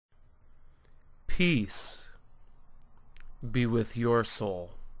Peace be with your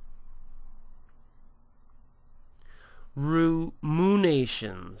soul.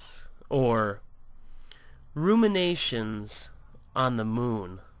 RuMOOnations, or Ruminations on the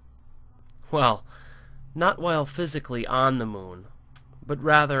moon. Well, not while physically on the moon, but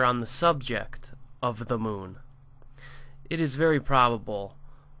rather on the subject of the moon. It is very probable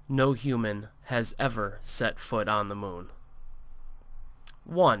no human has ever set foot on the moon.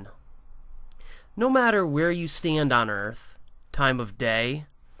 1. No matter where you stand on Earth, time of day,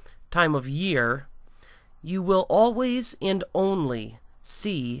 time of year, you will always and only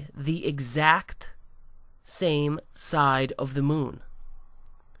see the exact same side of the moon.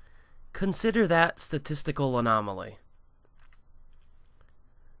 Consider that statistical anomaly.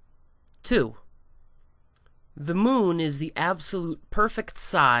 2. The moon is the absolute perfect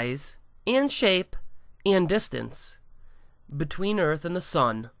size and shape and distance between Earth and the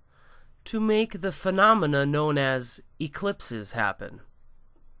Sun to make the phenomena known as eclipses happen.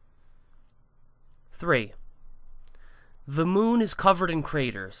 3. The moon is covered in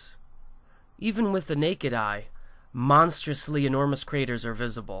craters. Even with the naked eye, monstrously enormous craters are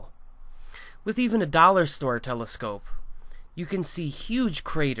visible. With even a dollar store telescope, you can see huge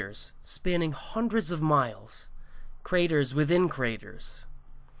craters spanning hundreds of miles, craters within craters.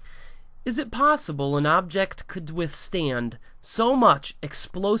 Is it possible an object could withstand so much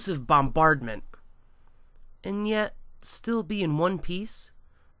explosive bombardment and yet still be in one piece,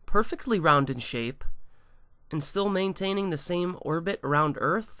 perfectly round in shape, and still maintaining the same orbit around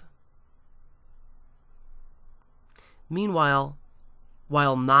Earth? Meanwhile,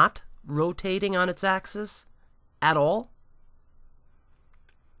 while not rotating on its axis at all?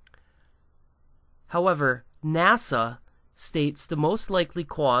 However, NASA states the most likely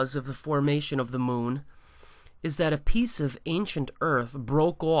cause of the formation of the moon is that a piece of ancient Earth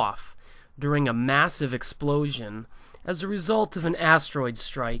broke off during a massive explosion as a result of an asteroid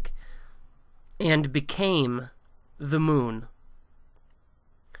strike and became the moon.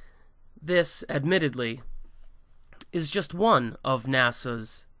 This, admittedly, is just one of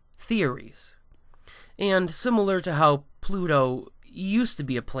NASA's theories, and similar to how Pluto used to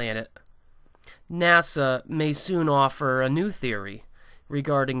be a planet, NASA may soon offer a new theory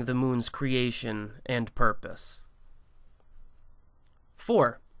regarding the moon's creation and purpose.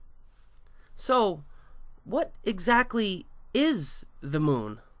 4. So, what exactly is the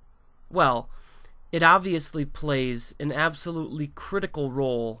moon? Well, it obviously plays an absolutely critical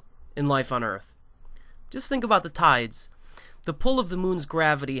role in life on Earth. Just think about the tides. The pull of the moon's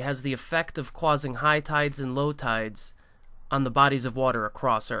gravity has the effect of causing high tides and low tides on the bodies of water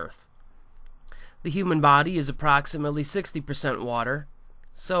across Earth. The human body is approximately 60% water,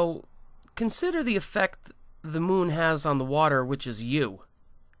 so consider the effect the moon has on the water, which is you.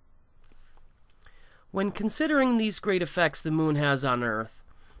 When considering these great effects the moon has on Earth,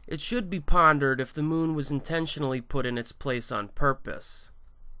 it should be pondered if the moon was intentionally put in its place on purpose.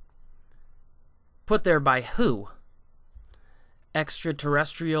 Put there by who?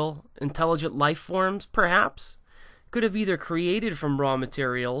 Extraterrestrial, intelligent life forms, perhaps, could have either created from raw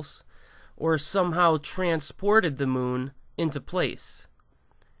materials or somehow transported the moon into place.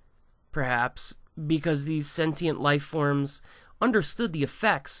 Perhaps because these sentient life forms understood the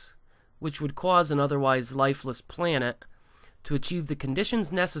effects which would cause an otherwise lifeless planet to achieve the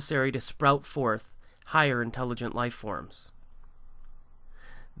conditions necessary to sprout forth higher intelligent life forms.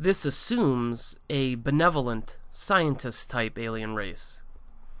 This assumes a benevolent, scientist-type alien race.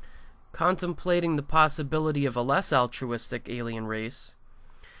 Contemplating the possibility of a less altruistic alien race,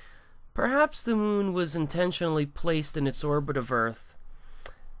 perhaps the moon was intentionally placed in its orbit of Earth,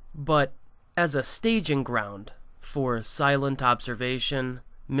 but as a staging ground for silent observation,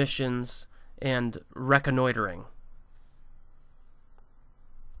 missions, and reconnoitering.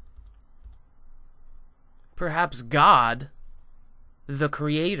 Perhaps God, the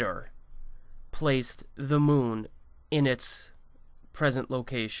Creator, placed the moon in its present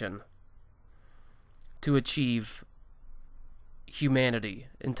location to achieve humanity,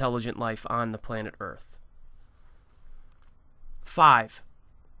 intelligent life on the planet Earth. 5.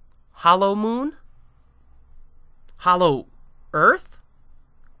 Hollow moon? Hollow Earth?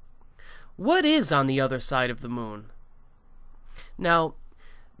 What is on the other side of the moon? Now,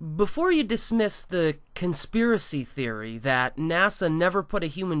 before you dismiss the conspiracy theory that NASA never put a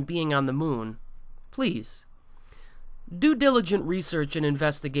human being on the moon, please, do diligent research and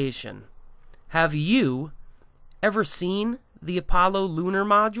investigation. Have you ever seen the Apollo lunar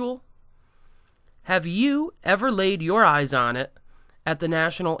module? Have you ever laid your eyes on it at the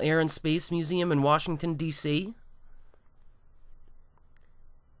National Air and Space Museum in Washington, D.C.?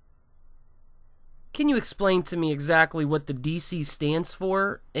 Can you explain to me exactly what the DC stands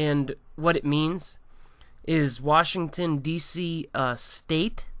for and what it means? Is Washington, D.C. a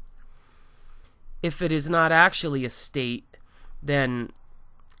state? If it is not actually a state, then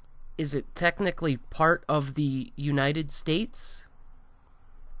is it technically part of the United States?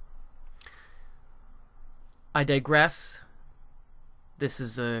 I digress. This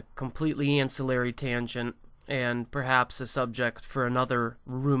is a completely ancillary tangent, and perhaps a subject for another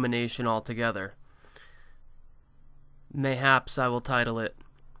rumination altogether. Mayhaps I will title it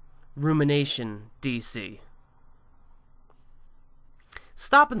Rumination DC.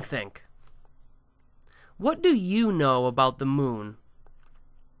 Stop and think. What do you know about the moon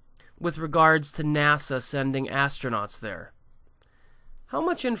with regards to NASA sending astronauts there? How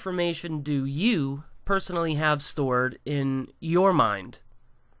much information do you personally have stored in your mind?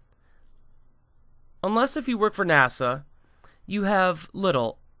 Unless if you work for NASA, you have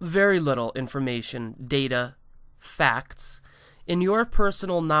little, very little information, data, facts in your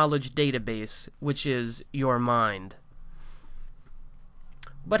personal knowledge database, which is your mind.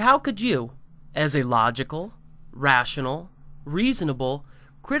 But how could you, as a logical, rational, reasonable,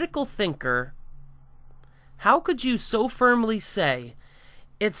 critical thinker, how could you so firmly say,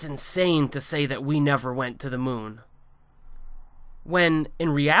 it's insane to say that we never went to the moon, when in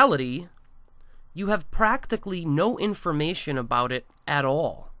reality, you have practically no information about it at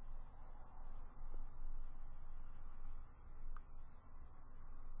all?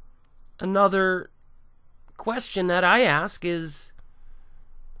 Another question that I ask is,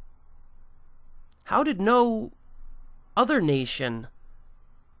 how did no other nation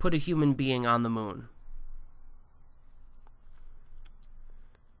put a human being on the moon?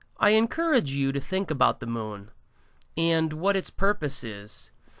 I encourage you to think about the moon and what its purpose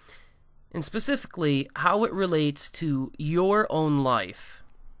is, and specifically how it relates to your own life.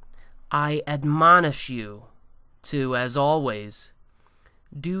 I admonish you to, as always,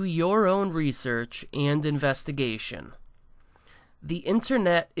 do your own research and investigation. The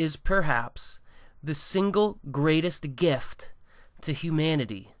internet is perhaps the single greatest gift to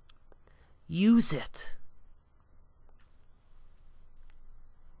humanity. Use it.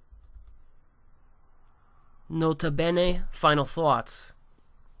 Nota bene, final thoughts.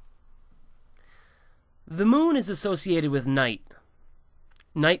 The moon is associated with night.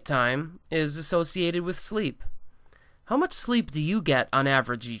 Nighttime is associated with sleep. How much sleep do you get on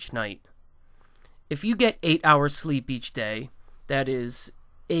average each night? If you get 8 hours sleep each day, that is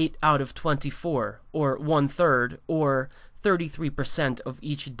 8 out of 24, or 1/3, or 33% of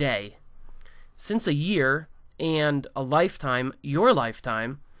each day. Since a year and a lifetime, your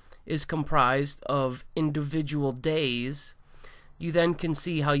lifetime, is comprised of individual days, you then can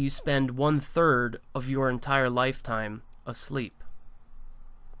see how you spend 1/3 of your entire lifetime asleep.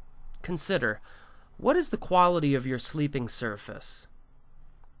 Consider, what is the quality of your sleeping surface?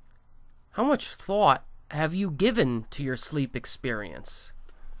 How much thought have you given to your sleep experience?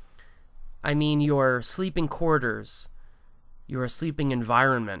 I mean, your sleeping quarters, your sleeping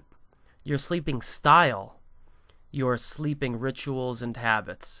environment, your sleeping style, your sleeping rituals and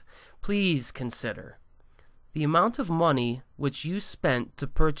habits. Please consider the amount of money which you spent to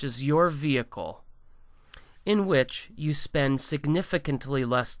purchase your vehicle, in which you spend significantly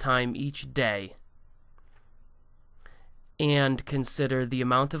less time each day, and consider the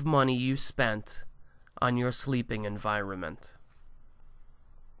amount of money you spent on your sleeping environment.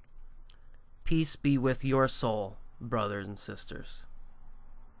 Peace be with your soul, brothers and sisters.